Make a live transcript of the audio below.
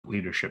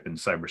leadership in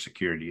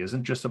cybersecurity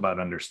isn't just about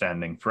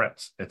understanding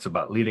threats. It's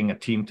about leading a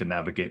team to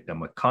navigate them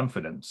with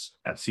confidence.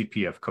 At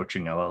CPF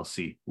Coaching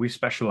LLC, we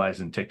specialize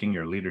in taking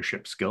your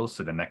leadership skills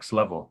to the next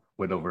level.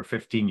 With over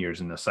 15 years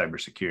in the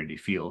cybersecurity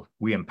field,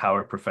 we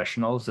empower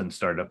professionals and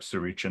startups to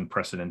reach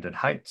unprecedented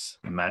heights.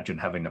 Imagine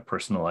having a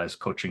personalized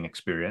coaching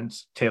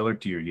experience tailored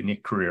to your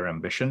unique career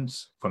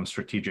ambitions. From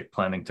strategic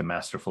planning to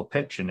masterful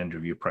pitch and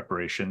interview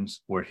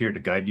preparations, we're here to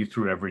guide you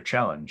through every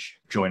challenge.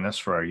 Join us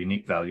for our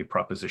unique value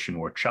proposition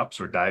workshops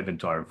or dive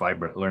into our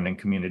vibrant learning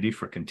community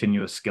for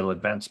continuous skill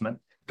advancement.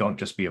 Don't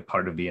just be a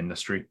part of the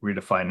industry,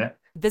 redefine it.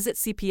 Visit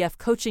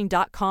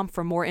cpfcoaching.com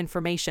for more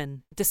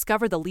information.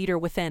 Discover the leader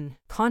within.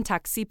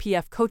 Contact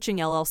CPF Coaching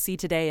LLC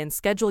today and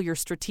schedule your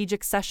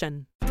strategic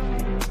session.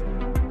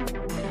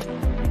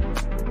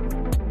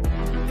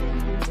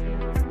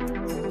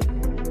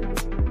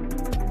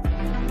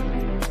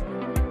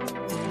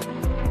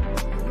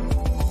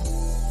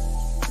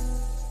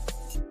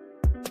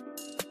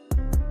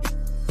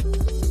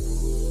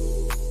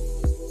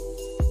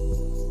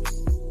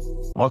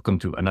 Welcome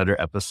to another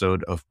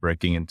episode of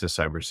Breaking into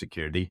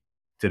Cybersecurity.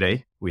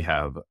 Today, we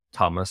have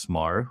Thomas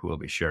Marr, who will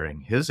be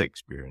sharing his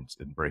experience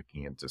in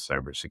breaking into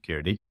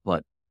cybersecurity.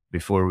 But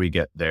before we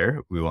get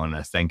there, we want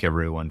to thank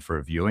everyone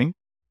for viewing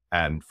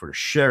and for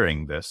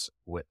sharing this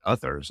with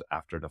others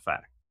after the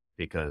fact,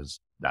 because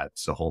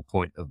that's the whole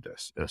point of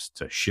this, is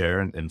to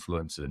share and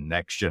influence the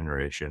next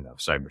generation of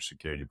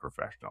cybersecurity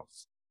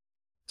professionals.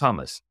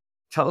 Thomas,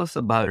 tell us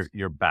about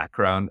your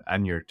background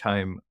and your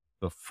time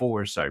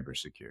before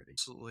cybersecurity.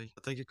 Absolutely.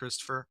 Thank you,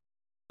 Christopher.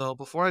 So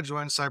before I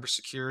joined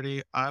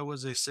cybersecurity, I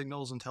was a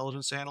signals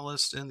intelligence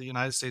analyst in the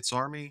United States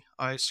Army.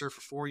 I served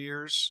for 4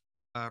 years.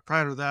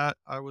 Prior to that,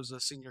 I was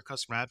a senior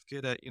customer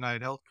advocate at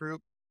United Health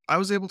Group. I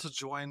was able to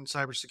join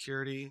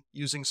cybersecurity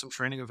using some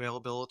training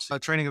available to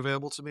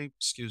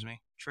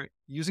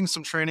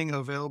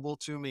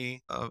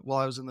me while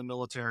I was in the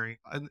military.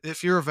 And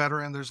if you're a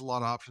veteran, there's a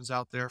lot of options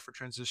out there for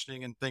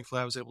transitioning, and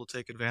thankfully I was able to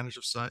take advantage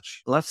of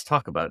such. Let's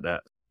talk about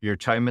that. Your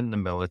time in the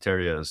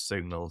military as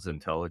signals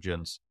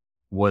intelligence,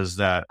 was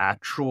that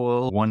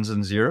actual ones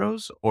and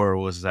zeros, or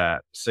was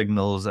that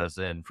signals as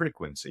in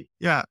frequency?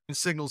 Yeah, and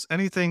signals,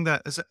 anything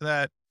that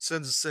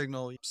sends a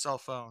signal, cell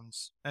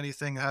phones,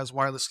 anything that has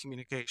wireless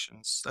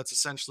communications. That's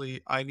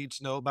essentially, I need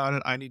to know about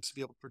it. I need to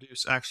be able to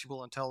produce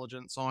actionable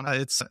intelligence on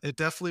it. It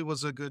definitely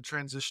was a good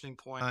transitioning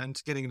point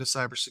into getting into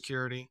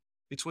cybersecurity.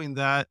 Between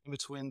that,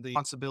 between the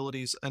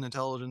responsibilities an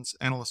intelligence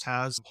analyst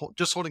has,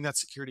 just holding that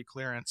security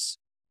clearance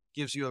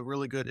gives you a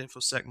really good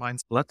InfoSec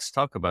mindset. Let's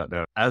talk about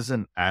that. As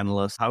an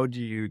analyst, how do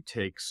you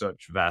take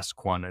such vast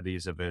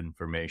quantities of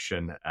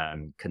information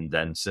and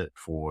condense it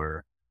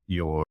for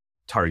your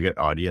target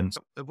audience?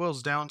 It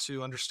boils down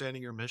to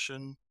understanding your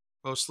mission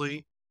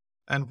mostly.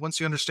 And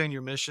once you understand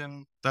your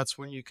mission, that's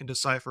when you can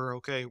decipher,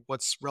 okay,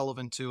 what's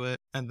relevant to it.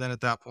 And then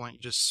at that point, you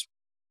just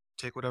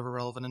take whatever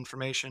relevant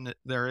information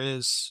there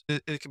is.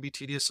 It can be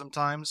tedious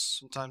sometimes.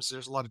 Sometimes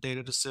there's a lot of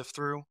data to sift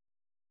through.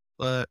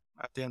 But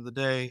at the end of the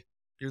day,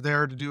 you're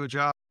there to do a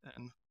job,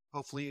 and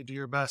hopefully you do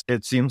your best.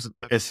 It seems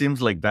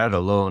like that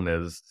alone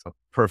is a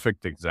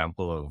perfect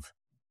example of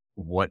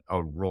what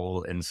a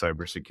role in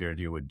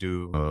cybersecurity would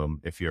do.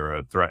 If you're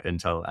a threat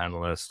intel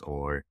analyst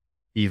or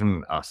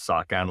even a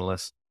SOC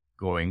analyst,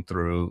 going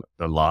through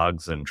the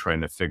logs and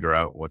trying to figure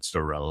out what's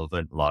the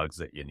relevant logs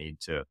that you need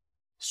to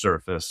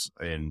surface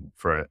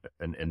for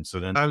an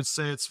incident. I would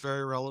say it's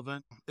very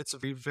relevant. It's a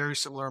very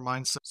similar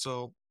mindset.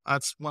 So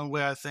that's one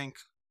way I think.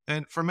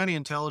 And for many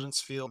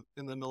intelligence field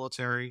in the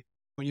military,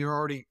 when you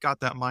already got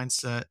that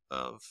mindset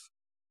of,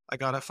 I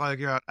got to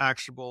figure out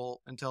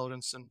actionable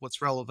intelligence and what's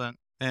relevant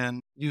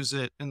and use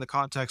it in the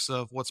context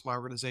of what's my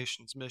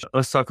organization's mission.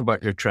 Let's talk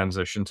about your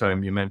transition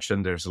time. You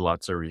mentioned there's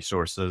lots of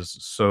resources.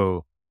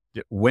 So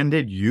when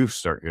did you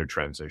start your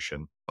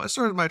transition? I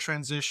started my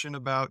transition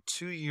about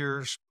 2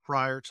 years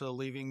prior to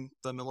leaving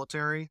the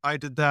military. I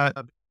did that.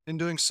 In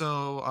doing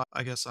so,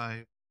 I guess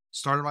I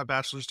started my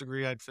bachelor's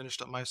degree. I'd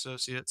finished up my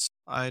associates.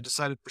 I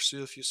decided to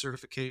pursue a few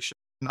certifications.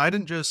 And I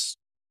didn't just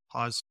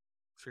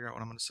figure out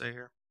what I'm going to say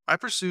here. I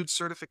pursued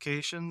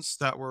certifications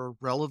that were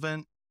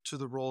relevant to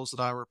the roles that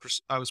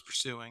I was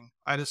pursuing.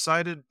 I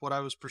decided what I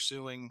was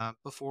pursuing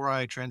before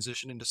I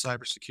transitioned into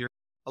cybersecurity.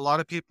 A lot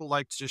of people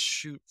like to just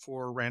shoot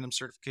for random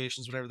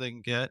certifications, whatever they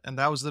can get. And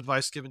that was the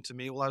advice given to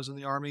me while I was in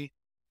the Army.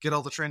 Get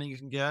all the training you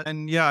can get.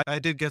 And yeah, I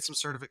did get some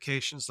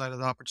certifications that I had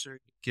the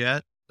opportunity to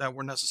get that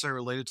weren't necessarily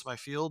related to my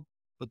field,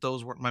 but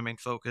those weren't my main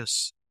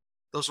focus.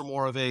 Those were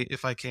more of a,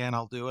 if I can,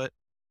 I'll do it.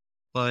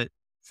 But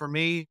for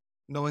me,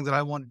 knowing that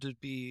I wanted to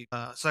be do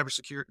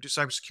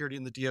cybersecurity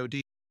in the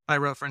DoD, I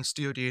referenced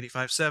DoD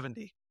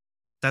 8570.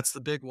 That's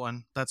the big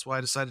one. That's why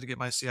I decided to get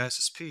my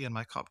CISSP and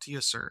my CompTIA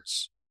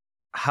certs.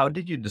 How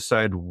did you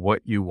decide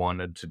what you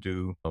wanted to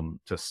do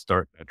to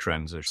start a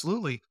transition?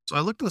 Absolutely. So I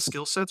looked at the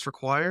skill sets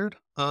required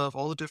of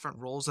all the different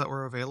roles that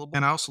were available.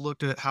 And I also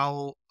looked at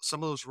how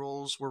some of those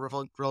roles were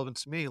relevant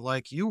to me.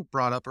 Like you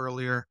brought up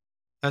earlier,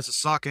 as a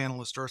SOC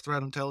analyst or a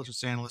threat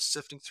intelligence analyst,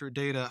 sifting through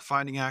data,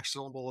 finding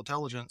actionable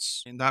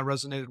intelligence. And that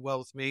resonated well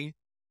with me.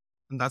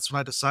 And that's when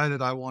I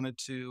decided I wanted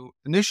to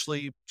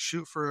initially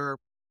shoot for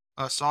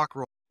a SOC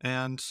role.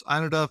 And I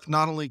ended up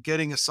not only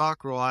getting a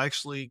SOC role, I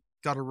actually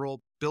got a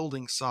role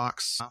building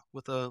SOCs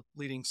with a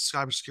leading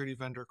cybersecurity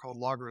vendor called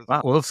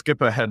Logarithm. We'll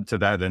skip ahead to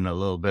that in a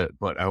little bit,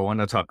 but I want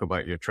to talk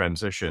about your Of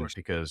transition course.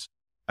 because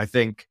I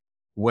think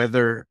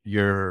whether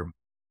you're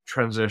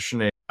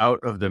transitioning out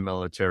of the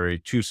military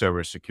to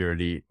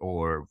cybersecurity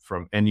or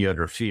from any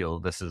other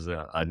field, this is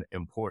an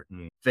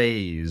important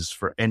phase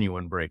for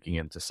anyone breaking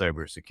into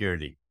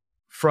cybersecurity.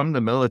 From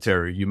the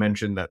military, you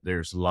mentioned that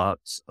there's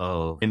lots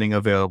of training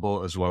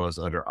available as well as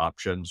other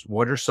options.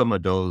 What are some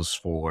of those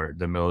for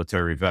the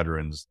military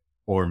veterans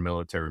or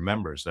military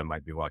members that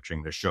might be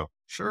watching the show?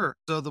 Sure.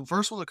 So the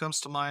first one that comes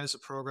to mind is a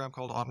program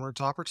called Onward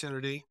to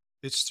Opportunity.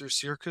 It's through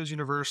Syracuse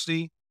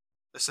University.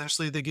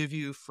 Essentially, they give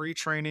you free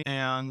training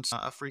and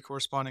a free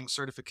corresponding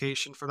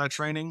certification for that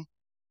training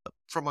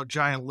from a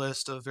giant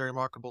list of very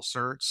marketable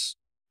certs.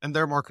 And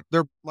they're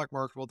like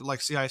marketable, they're like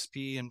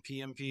CISP and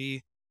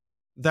PMP.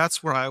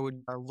 That's where I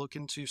would look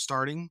into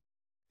starting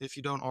if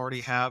you don't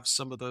already have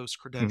some of those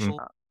Hmm. credentials.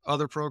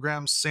 Other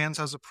programs, SANS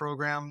has a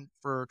program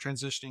for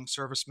transitioning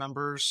service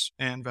members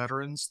and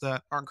veterans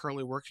that aren't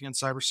currently working in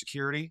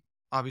cybersecurity.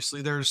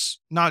 Obviously, there's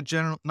not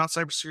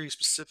cybersecurity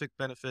specific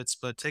benefits,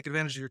 but take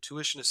advantage of your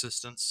tuition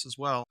assistance as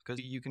well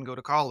because you can go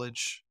to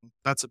college.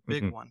 That's a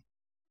big Hmm. one,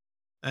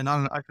 and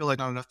I feel like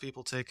not enough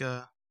people take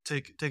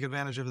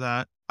advantage of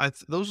that.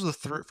 Those are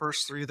the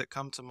first three that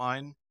come to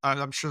mind.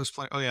 I'm sure there's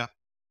plenty. Oh yeah,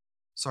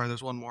 sorry,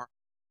 there's one more.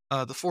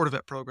 The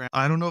FortiVet program.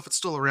 I don't know if it's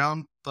still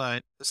around,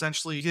 but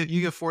essentially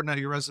you get Fortinet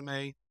your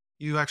resume.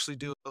 You actually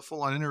do a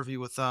full on interview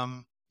with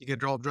them. You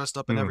get all dressed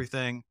up and Hmm.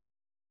 everything.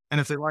 And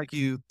if they like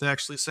you, they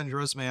actually send your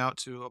resume out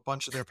to a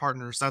bunch of their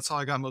partners. That's how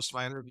I got most of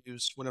my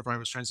interviews whenever I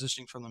was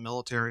transitioning from the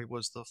military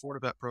was the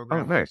FortiVet Oh,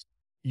 program. nice.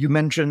 You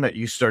mentioned that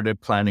you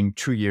started planning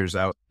 2 years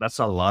out. That's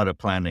a lot of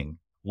planning.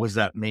 Was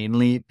that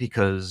mainly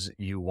because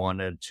you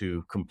wanted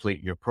to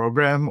complete your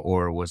program,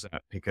 or was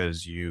that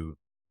because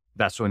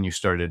that's when you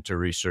started to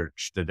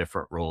research the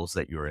different roles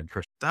that you were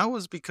interested That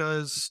was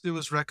because it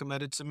was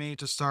recommended to me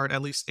to start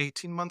at least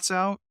 18 months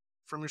out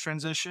from your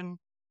transition,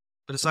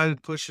 but decided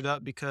to push it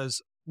up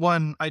because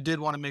one, I did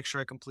want to make sure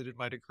I completed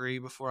my degree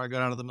before I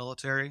got out of the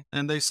military.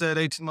 And they said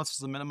 18 months was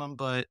the minimum,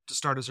 but to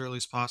start as early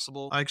as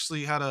possible. I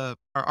actually had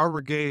our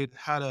brigade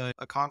had a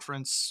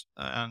conference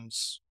and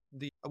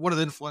one of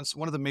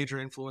the major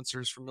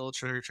influencers for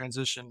military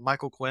transition,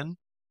 Michael Quinn,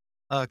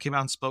 came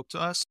out and spoke to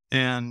us.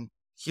 And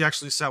he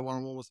actually sat one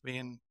on one with me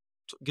and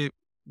gave,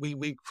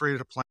 we created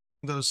a plan.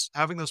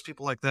 Having those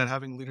people like that,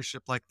 having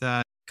leadership like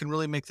that can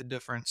really make the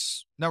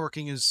difference.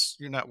 Networking is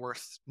your net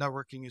worth.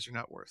 Networking is your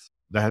net worth.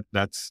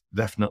 that's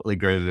definitely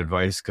great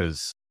advice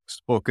because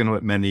spoken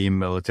with many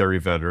military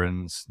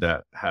veterans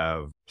that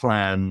have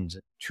planned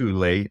too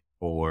late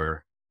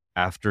or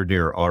after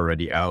they're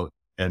already out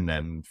and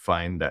then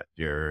find that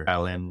they're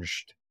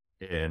challenged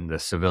in the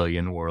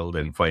civilian world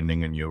and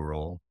finding a new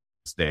role.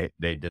 They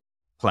did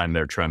plan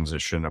their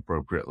transition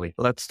appropriately.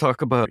 Let's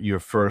talk about your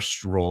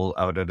first role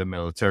out of the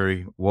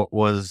military. What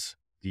was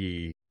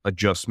the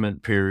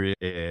adjustment period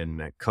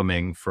in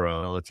coming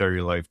from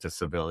military life to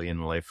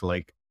civilian life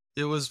like?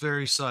 It was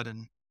very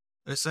sudden.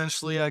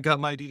 Essentially, I got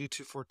my DD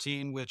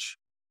 214, which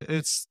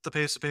it's the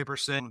piece of paper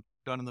saying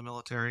done in the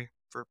military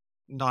for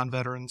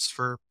non-veterans,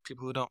 for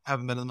people who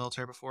haven't been in the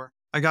military before.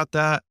 I got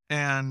that,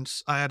 and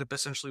I had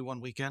essentially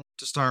one weekend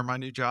to start my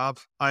new job.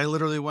 I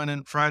literally went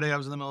in Friday. I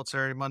was in the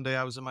military. Monday,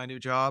 I was in my new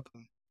job.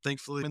 And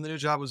thankfully, the new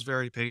job was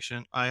very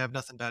patient. I have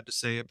nothing bad to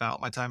say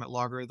about my time at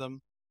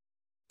Logarithm.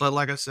 But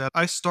like I said,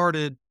 I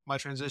started my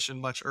transition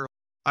much earlier.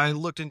 I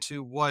looked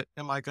into what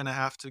am I going to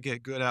have to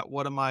get good at?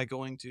 What am I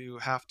going to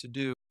have to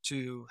do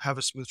to have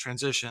a smooth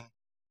transition?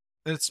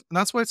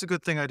 That's why it's a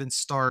good thing I didn't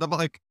start. But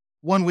like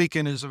one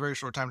weekend is a very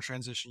short time to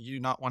transition. You do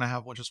not want to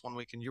have just one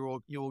weekend.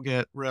 You'll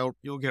get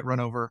run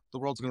over. The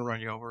world's going to run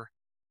you over.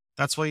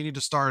 That's why you need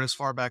to start as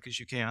far back as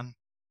you can,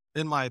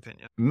 in my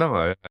opinion.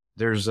 No,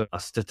 there's a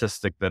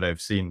statistic that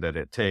I've seen that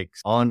it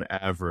takes on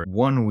average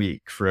 1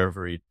 week for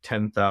every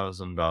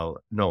 $10,000,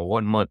 no,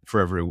 1 month for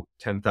every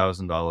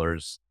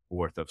 $10,000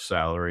 worth of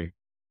salary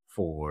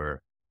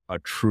for a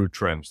true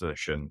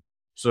transition.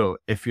 So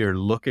if you're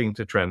looking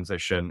to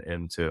transition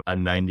into a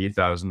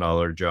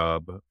 $90,000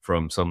 job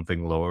from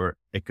something lower,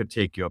 it could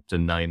take you up to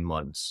 9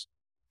 months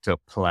to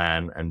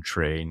plan and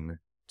train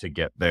to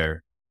get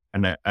there.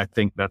 And I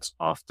think that's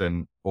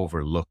often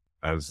overlooked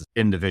as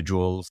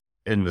individuals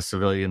in the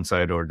civilian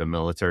side or the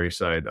military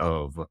side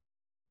of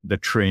the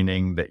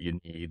training that you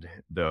need,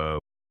 the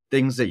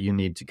things that you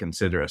need to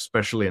consider,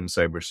 especially in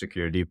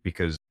cybersecurity,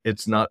 because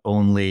it's not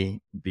only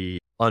the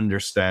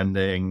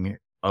understanding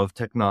of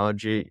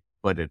technology,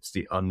 but it's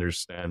the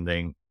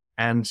understanding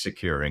and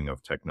securing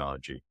of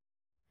technology.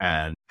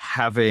 And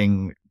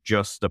having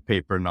just the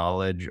paper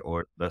knowledge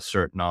or the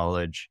cert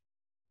knowledge,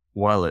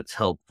 while it's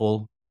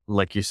helpful,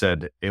 like you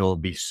said, it will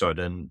be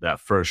sudden. That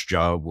first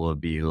job will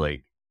be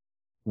like,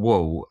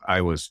 whoa,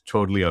 I was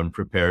totally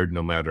unprepared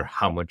no matter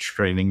how much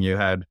training you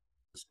had.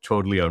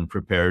 totally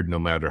unprepared, no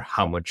matter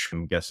how much,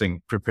 I'm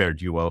guessing,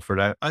 prepared you well for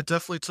that? I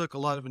definitely took a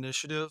lot of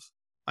initiative.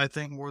 I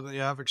think more than the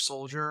average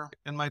soldier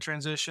in my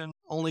transition,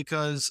 only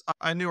because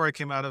I knew where I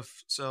came out of.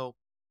 So,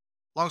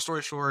 long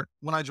story short,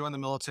 when I joined the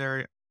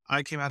military,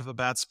 I came out of a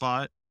bad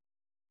spot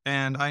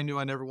and I knew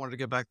I never wanted to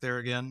get back there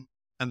again.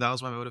 And that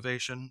was my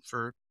motivation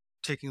for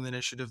taking the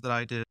initiative that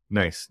I did.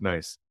 Nice,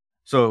 nice.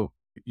 So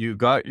you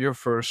got your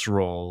first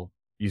role.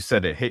 You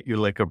said it hit you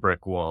like a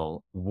brick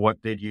wall.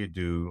 What did you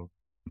do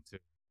to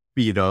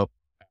speed up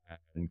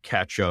and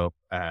catch up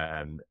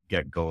and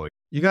get going?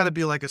 You got to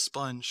be like a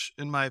sponge,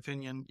 in my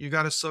opinion. You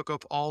got to soak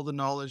up all the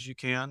knowledge you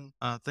can.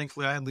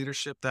 Thankfully, I had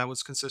leadership that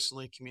was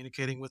consistently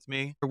communicating with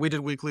me. We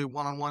did weekly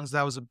one-on-ones.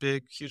 That was a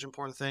big, huge,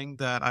 important thing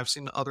that I've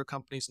seen other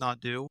companies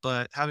not do.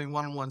 But having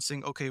one-on-ones,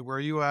 saying, okay, where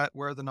are you at?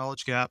 Where are the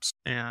knowledge gaps?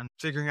 And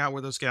figuring out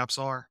where those gaps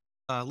are.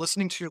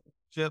 Listening to your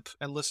leadership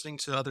and listening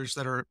to others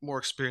that are more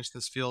experienced in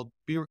this field.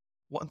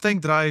 One thing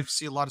that I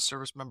see a lot of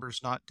service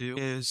members not do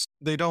is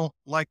they don't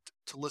like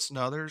to listen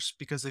to others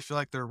because they feel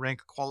like their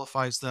rank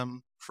qualifies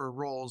them for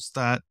roles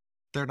that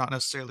they're not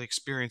necessarily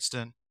experienced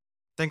in.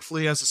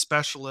 Thankfully, as a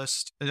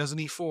specialist and as an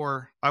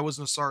E4, I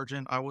wasn't a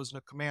sergeant, I wasn't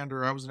a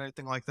commander, I wasn't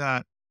anything like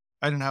that.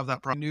 I didn't have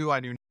that problem. I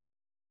knew.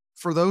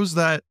 For those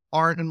that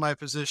aren't in my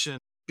position,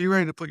 be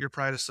ready to put your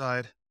pride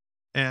aside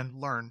and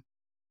learn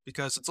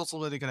because it's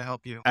ultimately going to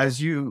help you.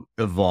 As you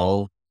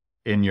evolve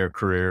in your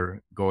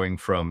career, going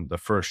from the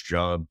first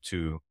job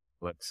to,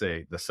 let's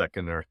say, the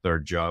second or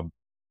third job,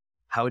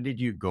 how did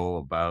you go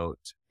about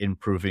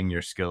improving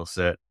your skill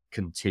set,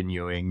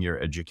 continuing your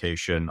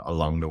education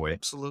along the way?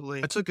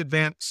 Absolutely. I took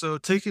advantage. So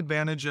take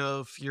advantage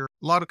of a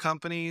lot of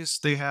companies,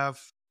 they have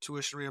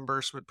tuition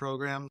reimbursement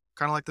program,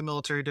 kind of like the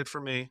military did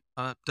for me.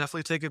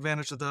 Definitely take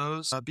advantage of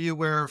those. Be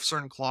aware of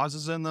certain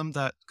clauses in them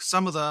that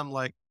some of them,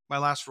 like my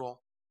last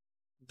role,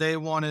 they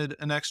wanted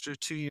an extra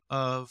 2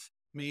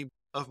 years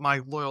of my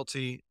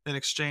loyalty in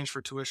exchange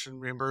for tuition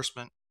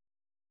reimbursement.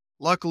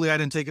 Luckily, I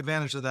didn't take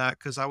advantage of that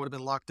because I would have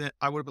been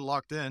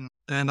locked in.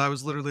 And I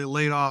was literally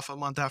laid off a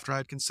month after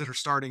I'd considered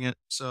starting it.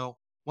 So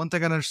one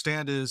thing I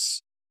understand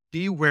is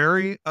be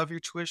wary of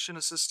your tuition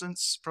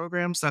assistance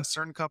programs that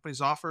certain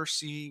companies offer.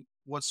 See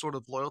what sort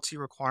of loyalty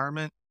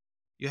requirement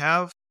you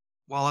have,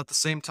 while at the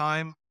same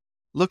time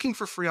looking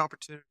for free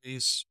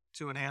opportunities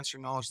to enhance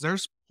your knowledge.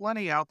 There's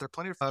plenty out there,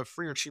 plenty of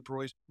free or cheap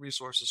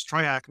resources.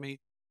 Try Acme.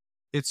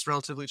 It's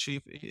relatively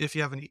cheap. If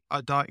you have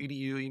a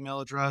 .edu email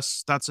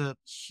address, that's a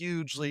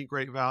hugely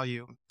great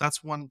value.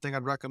 That's one thing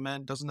I'd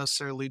recommend. Doesn't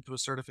necessarily lead to a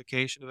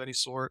certification of any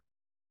sort.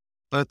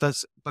 But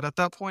at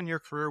that point in your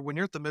career, when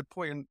you're at the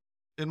midpoint,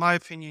 in my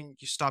opinion,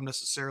 you stop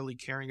necessarily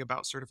caring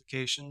about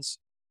certifications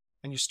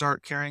and you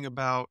start caring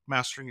about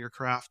mastering your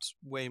craft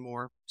way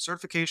more.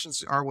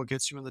 Certifications are what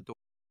gets you in the door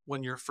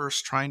when you're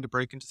first trying to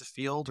break into the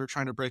field or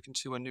trying to break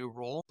into a new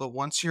role. But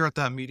once you're at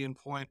that median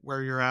point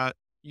where you're at,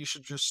 you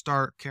should just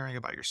start caring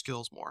about your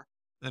skills more,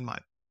 in my.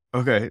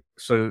 Okay,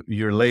 so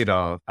you're laid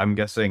off. I'm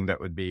guessing that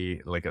would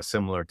be like a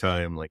similar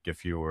time, like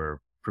if you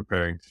were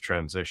preparing to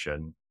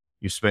transition,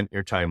 you spent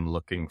your time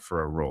looking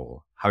for a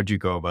role. How'd you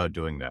go about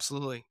doing that?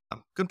 Absolutely.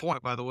 Good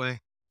point, by the way.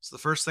 So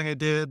the first thing I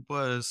did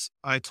was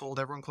I told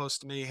everyone close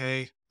to me,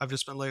 hey, I've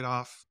just been laid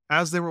off.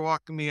 As they were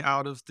walking me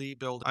out of the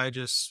building,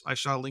 I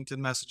shot LinkedIn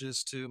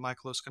messages to my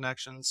close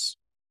connections,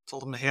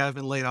 told them, hey, I've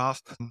been laid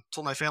off,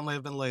 told my family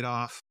I've been laid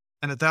off.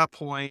 And at that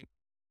point,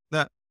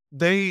 that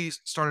they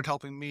started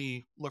helping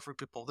me look for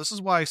people. This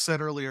is why I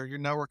said earlier, your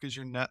network is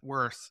your net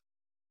worth.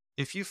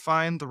 If you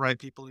find the right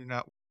people in your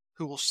network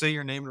who will say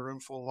your name in a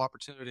room full of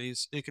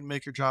opportunities, it can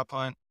make your job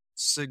hunt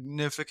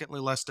significantly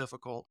less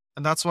difficult.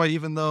 And that's why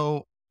even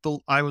though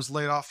I was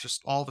laid off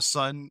just all of a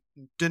sudden,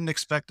 didn't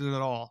expect it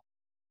at all,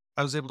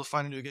 I was able to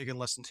find a new gig in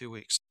less than 2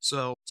 weeks.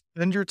 So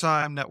spend your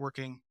time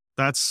networking.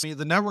 That's me.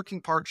 The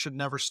networking part should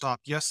never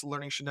stop. Yes, the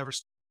learning should never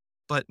stop,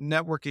 but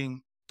networking,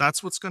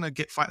 that's what's going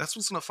to that's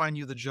what's going to find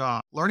you the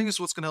job. Learning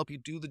is what's going to help you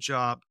do the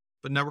job,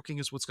 but networking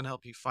is what's going to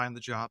help you find the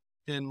job,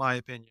 in my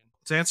opinion.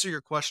 To answer your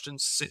question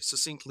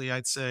succinctly,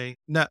 I'd say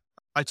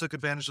I took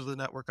advantage of the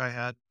network I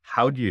had.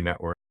 How do you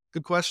network?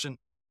 Good question.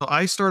 So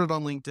I started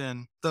on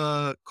LinkedIn.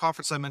 The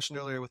conference I mentioned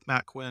earlier with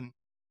Matt Quinn,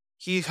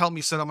 he helped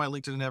me set up my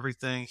LinkedIn and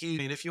everything.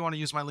 If you want to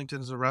use my LinkedIn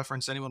as a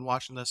reference, anyone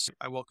watching this,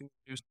 I welcome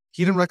you.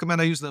 He didn't recommend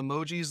I use the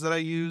emojis that I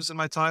use in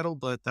my title,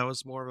 but that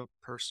was more of a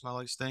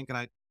personalized thing.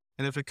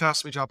 And if it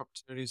costs me job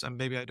opportunities,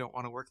 maybe I don't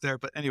want to work there.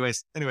 But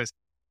anyways,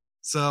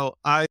 so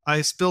I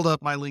built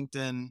up my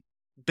LinkedIn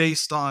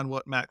based on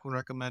what Matt Quinn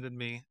recommended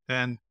me.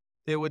 And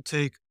it would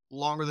take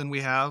longer than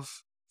we have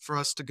for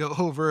us to go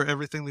over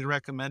everything we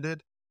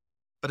recommended.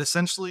 But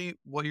essentially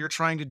what you're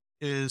trying to do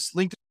is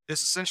LinkedIn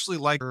is essentially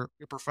like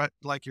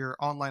your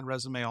online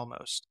resume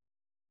almost.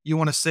 You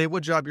want to say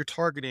what job you're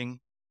targeting.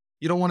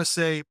 You don't want to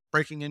say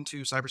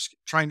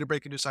trying to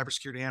break into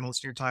cybersecurity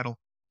analyst in your title.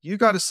 You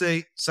got to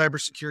say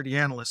cybersecurity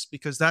analyst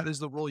because that is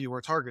the role you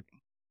are targeting.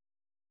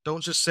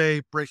 Don't just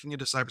say breaking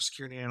into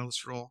cybersecurity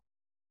analyst role.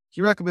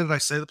 He recommended I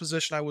say the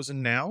position I was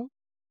in now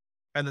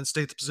and then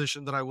state the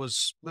position that I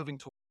was moving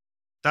toward.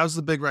 That was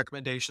the big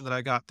recommendation that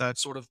I got that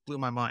sort of blew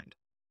my mind.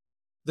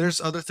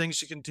 There's other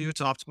things you can do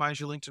to optimize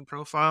your LinkedIn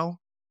profile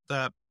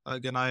that,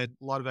 again, I had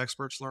a lot of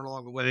experts learn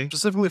along the way.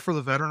 Specifically for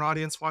the veteran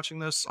audience watching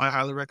this, I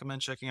highly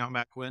recommend checking out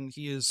Matt Quinn.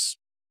 He is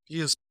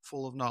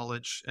full of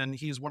knowledge, and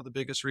he's one of the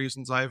biggest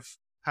reasons I've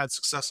had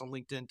success on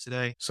LinkedIn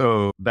today.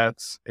 So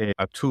that's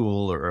a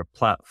tool or a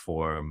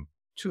platform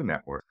to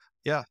network.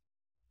 Yeah,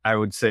 I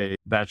would say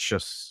that's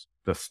just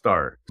the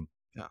start.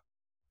 yeah.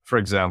 For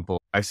example,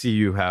 I see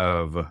you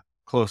have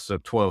close to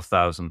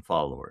 12,000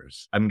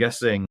 followers. I'm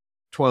guessing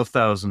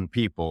 12,000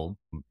 people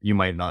you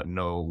might not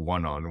know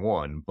one on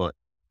one, but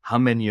how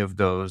many of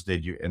those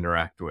did you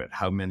interact with?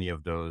 How many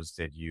of those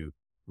did you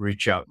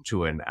reach out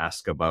to and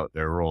ask about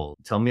their role?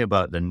 Tell me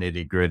about the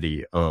nitty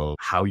gritty of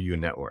how you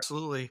network.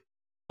 Absolutely.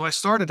 So I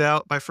started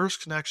out, my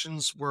first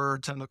connections were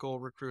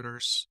technical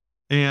recruiters,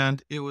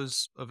 and it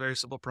was a very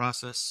simple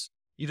process.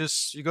 You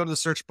go to the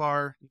search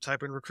bar, you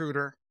type in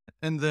recruiter,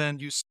 and then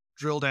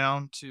drill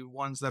down to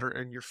ones that are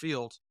in your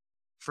field.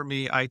 For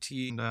me, IT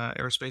and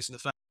aerospace and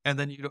defense. And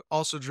then you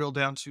also drill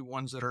down to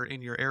ones that are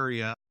in your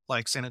area,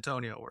 like San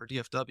Antonio or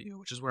DFW,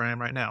 which is where I am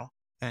right now.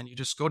 And you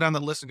just go down the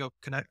list and go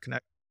connect,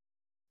 connect.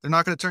 They're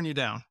not going to turn you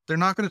down. They're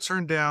not going to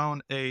turn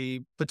down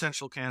a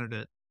potential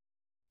candidate.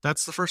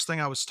 That's the first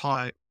thing I was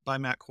taught by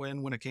Matt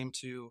Quinn when it came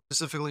to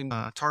specifically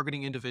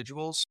targeting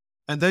individuals.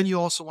 And then you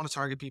also want to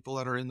target people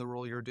that are in the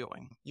role you're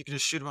doing. You can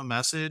just shoot them a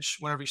message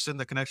whenever you send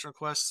the connection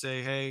request,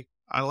 say, hey,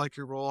 I like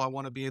your role. I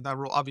want to be in that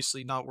role.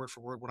 Obviously, not word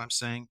for word what I'm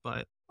saying,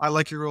 but I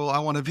like your role. I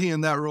want to be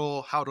in that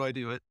role. How do I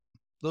do it?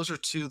 Those are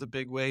two of the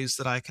big ways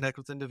that I connect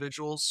with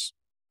individuals.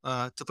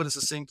 To put it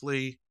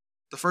succinctly,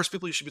 the first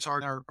people you should be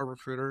targeting are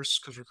recruiters,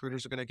 because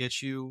recruiters are going to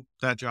get you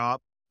that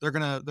job. They're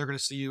gonna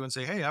see you and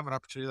say, "Hey, I have an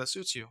opportunity that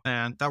suits you,"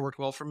 and that worked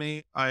well for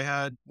me. I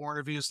had more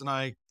interviews than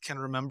I can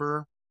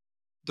remember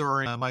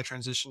during my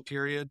transition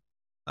period,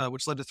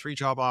 which led to 3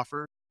 job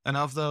offers. And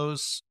of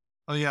those,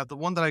 oh yeah, the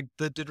one that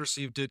that did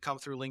receive did come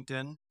through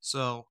LinkedIn.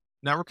 So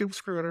network with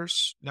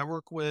recruiters,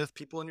 network with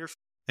people in your,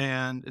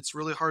 and it's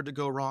really hard to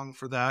go wrong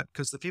for that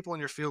because the people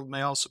in your field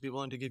may also be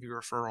willing to give you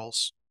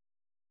referrals,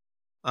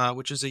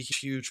 which is a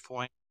huge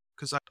point.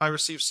 Because I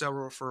received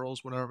several referrals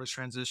whenever I was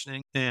transitioning.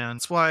 And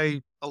that's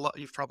why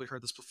you've probably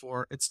heard this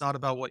before. It's not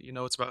about what you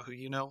know, it's about who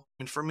you know.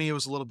 And for me, it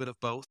was a little bit of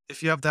both.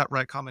 If you have that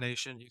right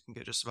combination, you can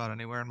get just about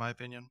anywhere, in my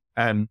opinion.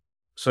 And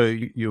so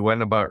you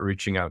went about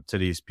reaching out to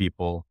these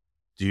people.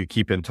 Do you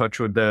keep in touch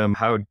with them?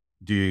 How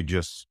do you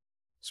just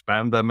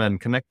spam them and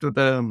connect with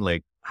them?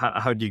 Like,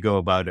 how do you go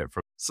about it?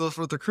 So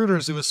for the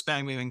recruiters, it was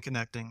spamming and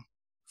connecting.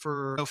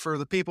 For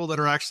the people that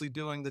are actually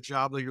doing the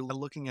job that you're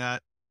looking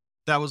at,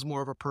 that was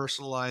more of a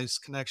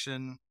personalized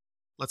connection.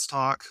 Let's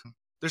talk.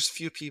 There's a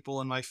few people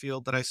in my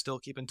field that I still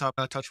keep in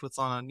touch with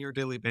on a near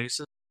daily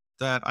basis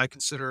that I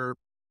consider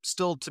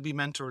still to be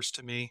mentors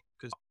to me,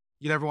 because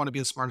you never want to be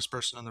the smartest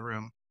person in the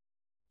room.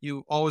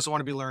 You always want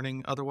to be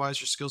learning.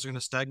 Otherwise, your skills are going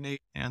to stagnate.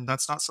 And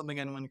that's not something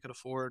anyone could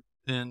afford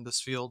in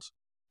this field,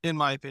 in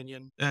my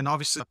opinion. And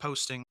obviously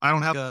posting, I'm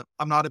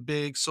not a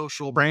big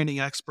social branding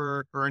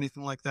expert or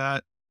anything like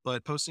that.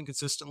 But posting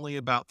consistently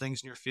about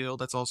things in your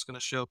field, that's also going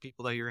to show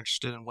people that you're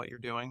interested in what you're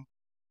doing.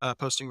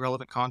 Posting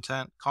relevant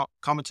content,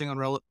 commenting on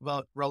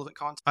relevant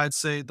content. I'd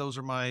say those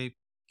are my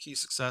key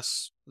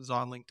successes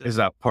on LinkedIn. Is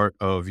that part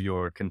of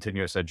your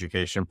continuous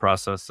education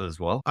process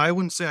as well? I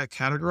wouldn't say I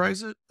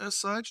categorize it as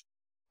such.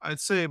 I'd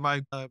say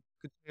my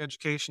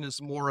education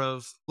is more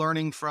of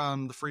learning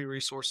from the free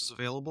resources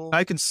available.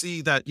 I can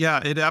see that, yeah,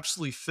 it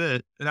absolutely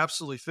fit. It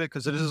absolutely fit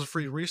because it is a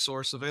free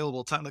resource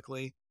available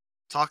technically.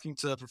 Talking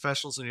to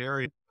professionals in the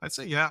area, I'd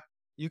say, yeah,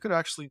 you could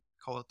actually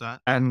call it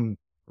that. And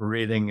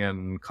reading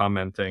and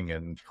commenting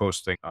and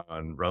posting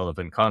on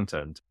relevant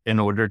content, in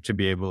order to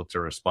be able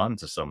to respond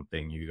to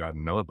something, you got to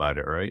know about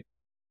it, right?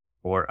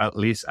 Or at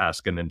least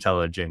ask an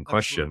intelligent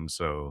question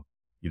so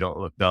you don't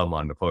look dumb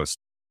on the post.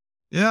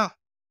 Yeah.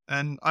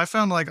 And I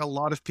found like a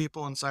lot of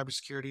people in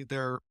cybersecurity,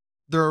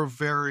 they're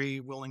very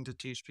willing to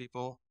teach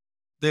people.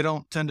 They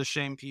don't tend to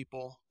shame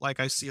people like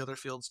I see other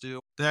fields do.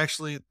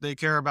 They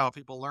care about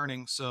people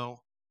learning. So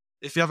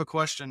if you have a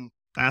question,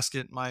 ask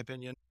it, in my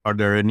opinion. Are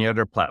there any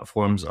other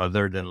platforms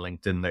other than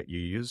LinkedIn that you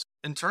use?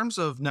 In terms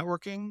of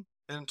networking,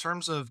 in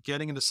terms of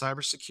getting into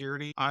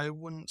cybersecurity, I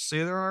wouldn't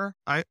say there are.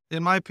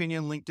 In my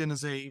opinion, LinkedIn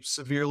is a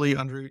severely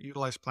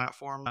underutilized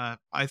platform.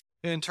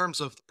 In terms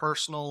of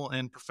personal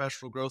and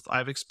professional growth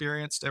I've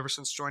experienced ever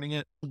since joining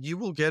it, you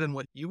will get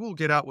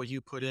out what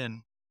you put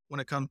in when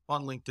it comes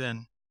on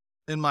LinkedIn,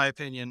 in my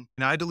opinion.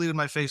 And I deleted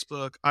my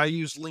Facebook. I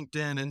use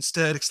LinkedIn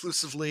instead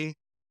exclusively.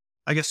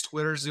 I guess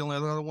Twitter is the only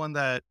other one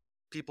that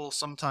people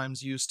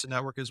sometimes use to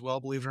network as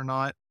well, believe it or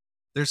not.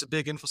 There's a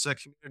big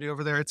InfoSec community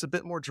over there. It's a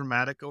bit more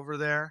dramatic over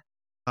there.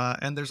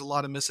 And there's a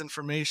lot of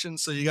misinformation,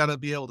 so you got to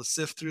be able to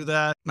sift through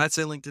that. I'd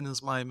say LinkedIn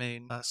is my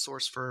main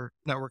source for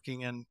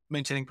networking and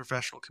maintaining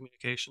professional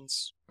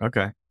communications.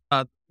 Okay.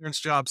 Clearance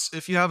jobs.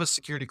 If you have a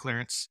security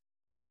clearance,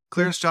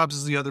 clearance jobs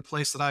is the other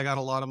place that I got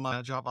a lot of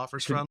my job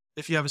offers from.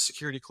 If you have a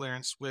security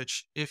clearance,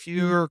 which if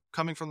you're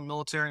coming from the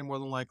military, more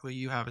than likely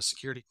you have a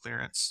security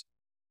clearance.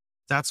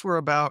 That's where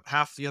about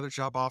half the other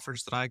job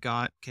offers that I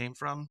got came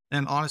from.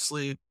 And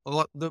honestly,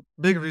 the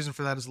big reason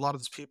for that is a lot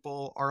of these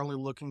people are only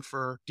looking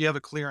for, do you have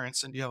a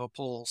clearance and do you have a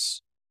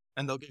pulse?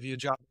 And they'll give you a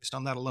job based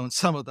on that alone.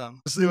 Some of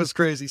them. It was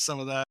crazy, some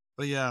of that.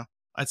 But yeah,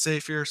 I'd say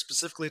if you're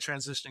specifically a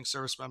transitioning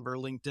service member,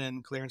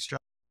 LinkedIn, clearance job,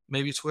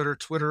 maybe Twitter.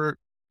 Twitter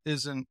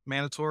isn't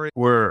mandatory.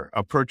 We're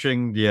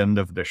approaching the end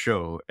of the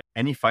show.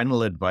 Any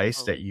final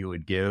advice Oh. that you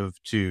would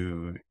give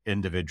to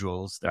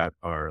individuals that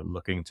are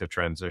looking to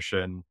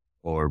transition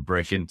or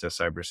break into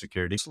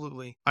cybersecurity?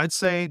 Absolutely. I'd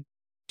say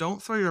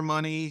don't throw your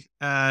money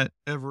at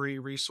every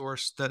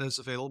resource that is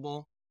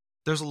available.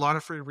 There's a lot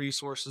of free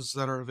resources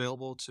that are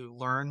available to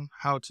learn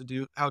how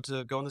to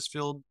go in this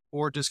field,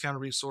 or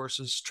discounted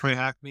resources. Trey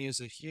Acme is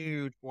a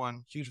huge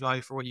one, huge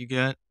value for what you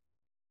get.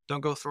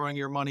 Don't go throwing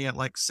your money at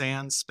like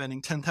Sands,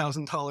 spending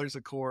 $10,000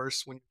 a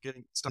course when you're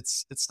getting stuff.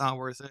 It's not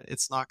worth it.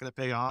 It's not going to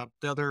pay off.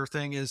 The other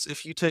thing is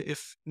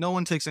if no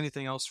one takes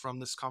anything else from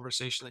this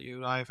conversation that you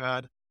and I have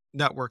had,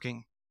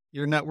 networking.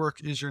 Your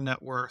network is your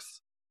net worth.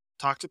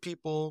 Talk to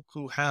people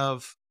who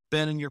have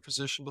been in your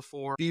position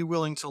before. Be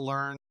willing to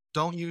learn.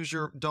 Don't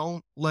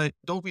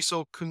be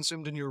so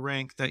consumed in your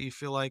rank that you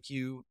feel like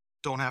you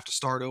don't have to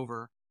start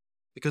over.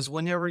 Because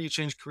whenever you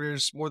change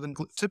careers, more than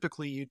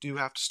typically you do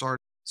have to start.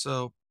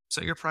 So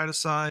set your pride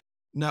aside,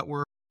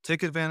 network,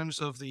 take advantage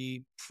of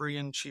the free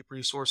and cheap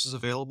resources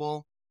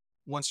available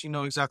once you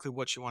know exactly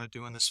what you want to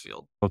do in this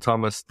field. Well,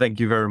 Thomas, thank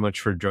you very much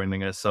for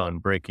joining us on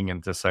Breaking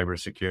into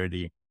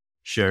Cybersecurity,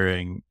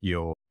 sharing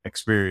your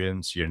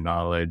experience, your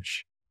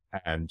knowledge,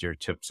 and your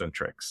tips and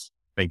tricks.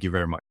 Thank you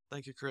very much.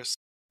 Thank you, Chris.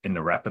 In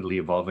the rapidly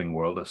evolving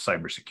world of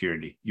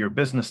cybersecurity, your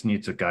business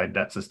needs a guide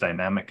that's as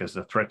dynamic as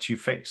the threats you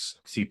face.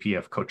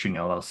 CPF Coaching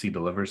LLC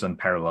delivers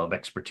unparalleled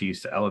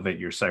expertise to elevate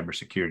your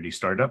cybersecurity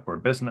startup or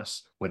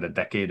business. With a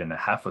decade and a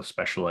half of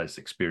specialized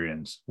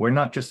experience, we're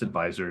not just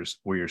advisors,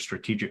 we're your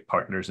strategic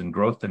partners in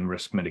growth and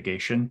risk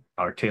mitigation.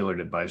 Our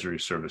tailored advisory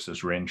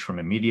services range from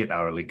immediate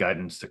hourly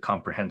guidance to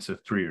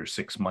comprehensive 3 or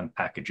 6 month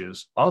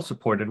packages, all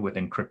supported with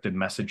encrypted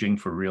messaging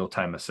for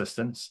real-time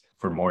assistance.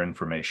 For more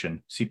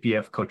information,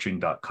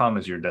 cpfcoaching.com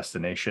is your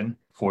destination.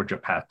 Forge a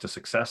path to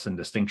success and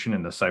distinction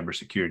in the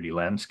cybersecurity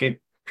landscape.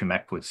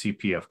 Connect with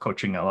CPF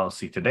Coaching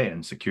LLC today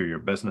and secure your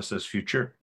business's future.